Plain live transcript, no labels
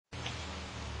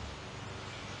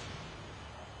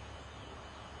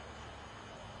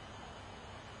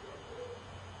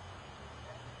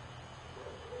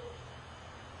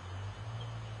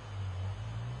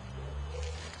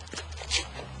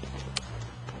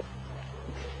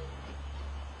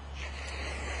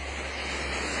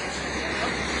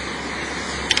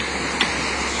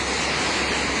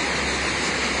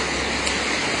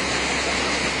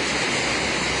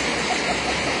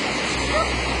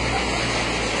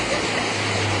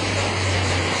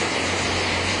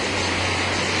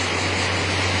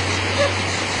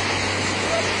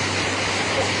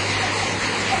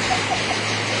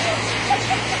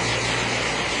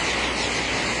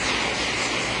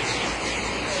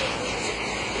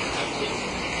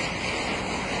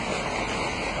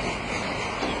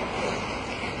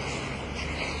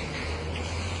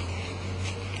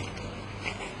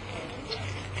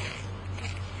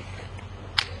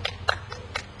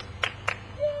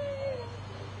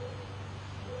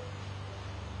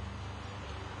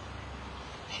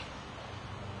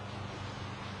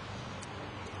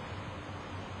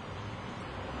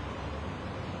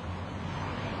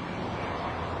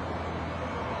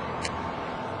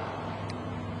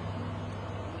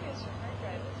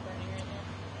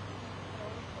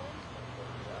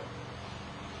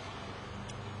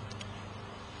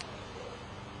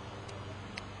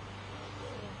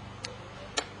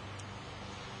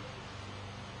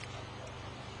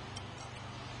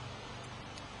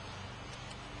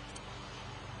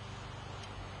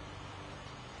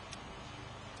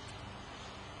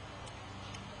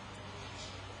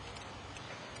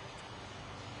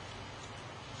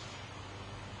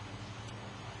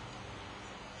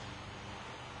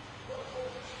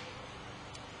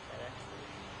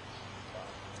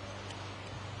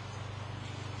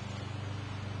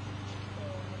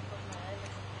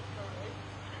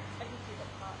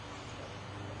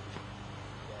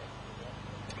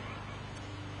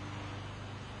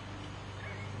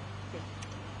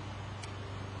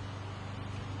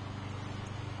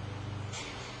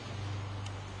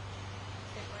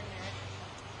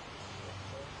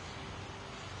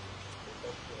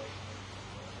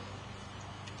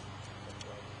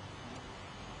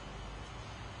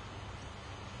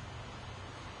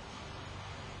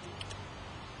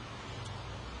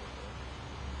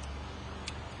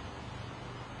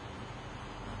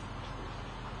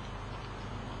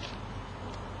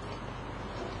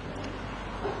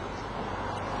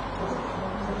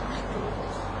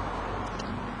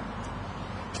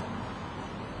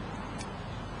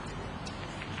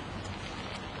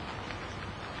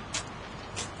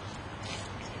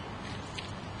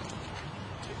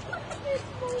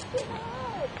Get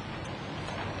up!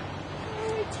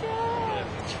 Good job!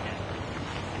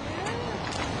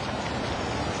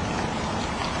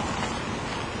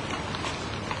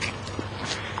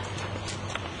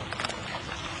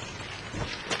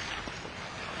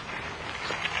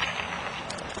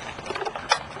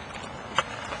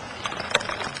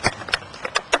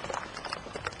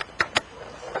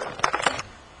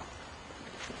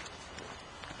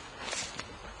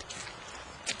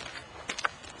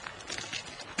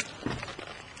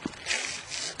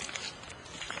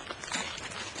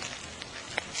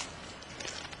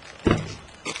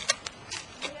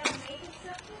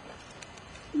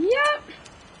 Yep.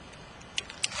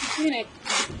 Doing a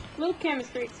little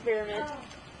chemistry experiment.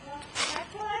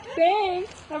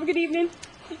 Thanks. Have a good evening.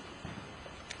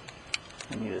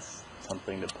 I need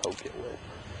something to poke it with.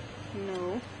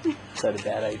 No. Is that a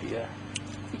bad idea?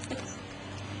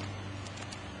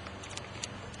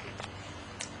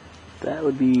 That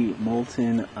would be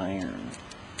molten iron.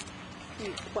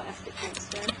 Use plastic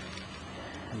instead.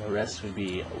 And the rest would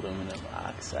be aluminum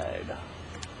oxide.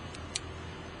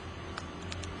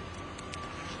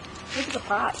 Look at the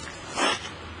pot.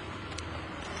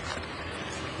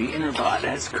 The inner pot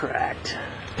has cracked.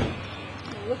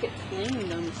 Oh, look at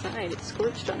flamed on the side. It's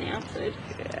scorched on the outside.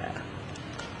 Yeah.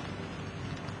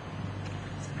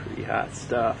 It's pretty hot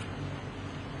stuff.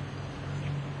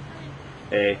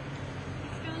 Hey.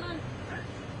 What's going on?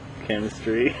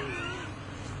 Chemistry.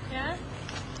 Yeah?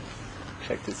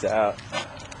 Check this out.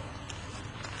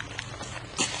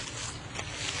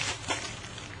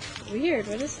 Weird.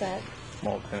 What is that?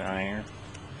 Molten iron.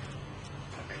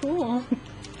 Cool.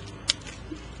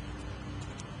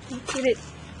 Look at it.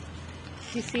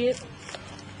 Do you see it?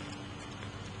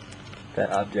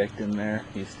 That object in there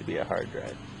used to be a hard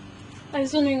drive. I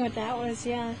was wondering what that was,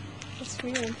 yeah. That's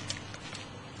weird.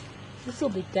 This will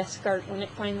be desk art when it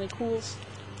finally cools.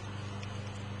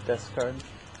 Desk card?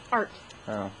 Art.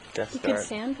 Oh, desk You could art.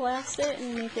 sandblast it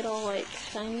and make it all like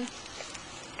shiny.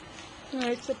 No,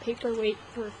 it's a paperweight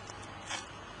for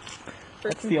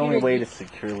That's the only way to geeks.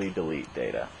 securely delete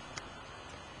data.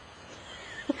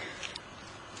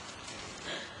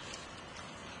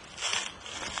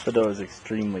 For those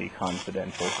extremely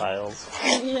confidential files.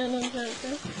 Yeah, no,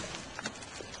 okay.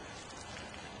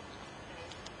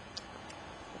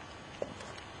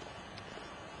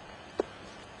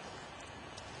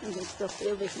 I can still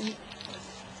feel the heat.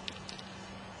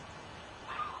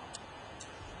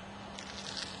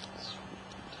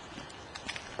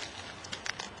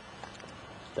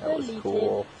 That was Deleted.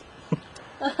 cool.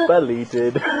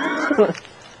 Deleted.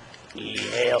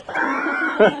 Yeah.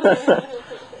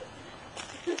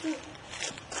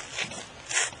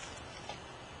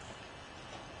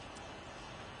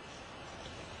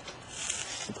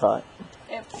 It's hot.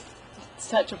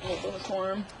 It's touchable to the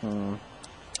form.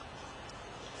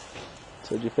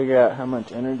 So did you figure out how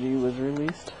much energy was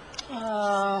released?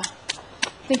 I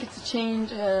think it's a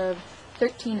change of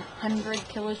 1,300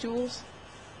 kilojoules.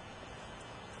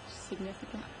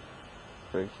 Significant.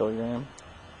 Per kilogram?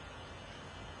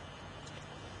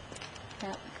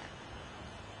 Yeah.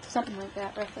 Something like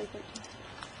that, roughly 13.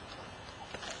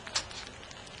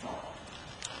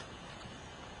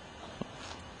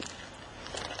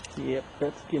 Yep,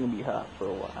 that's gonna be hot for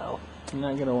a while. I'm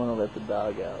not gonna want to let the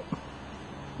dog out.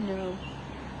 No.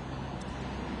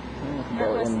 It's That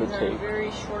about was in a invitation.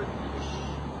 very short